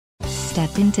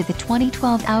step into the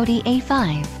 2012 Audi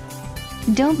A5.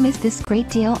 Don't miss this great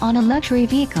deal on a luxury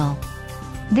vehicle.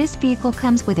 This vehicle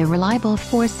comes with a reliable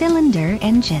 4-cylinder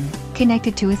engine,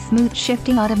 connected to a smooth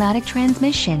shifting automatic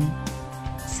transmission.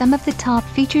 Some of the top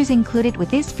features included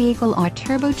with this vehicle are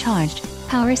turbocharged,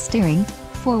 power steering,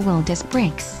 4-wheel disc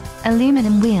brakes,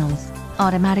 aluminum wheels,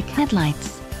 automatic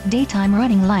headlights, daytime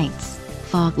running lights,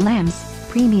 fog lamps,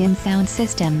 premium sound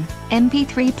system,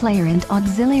 MP3 player and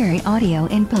auxiliary audio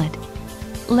input.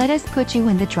 Let us put you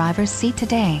in the driver's seat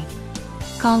today.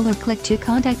 Call or click to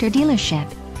contact our dealership.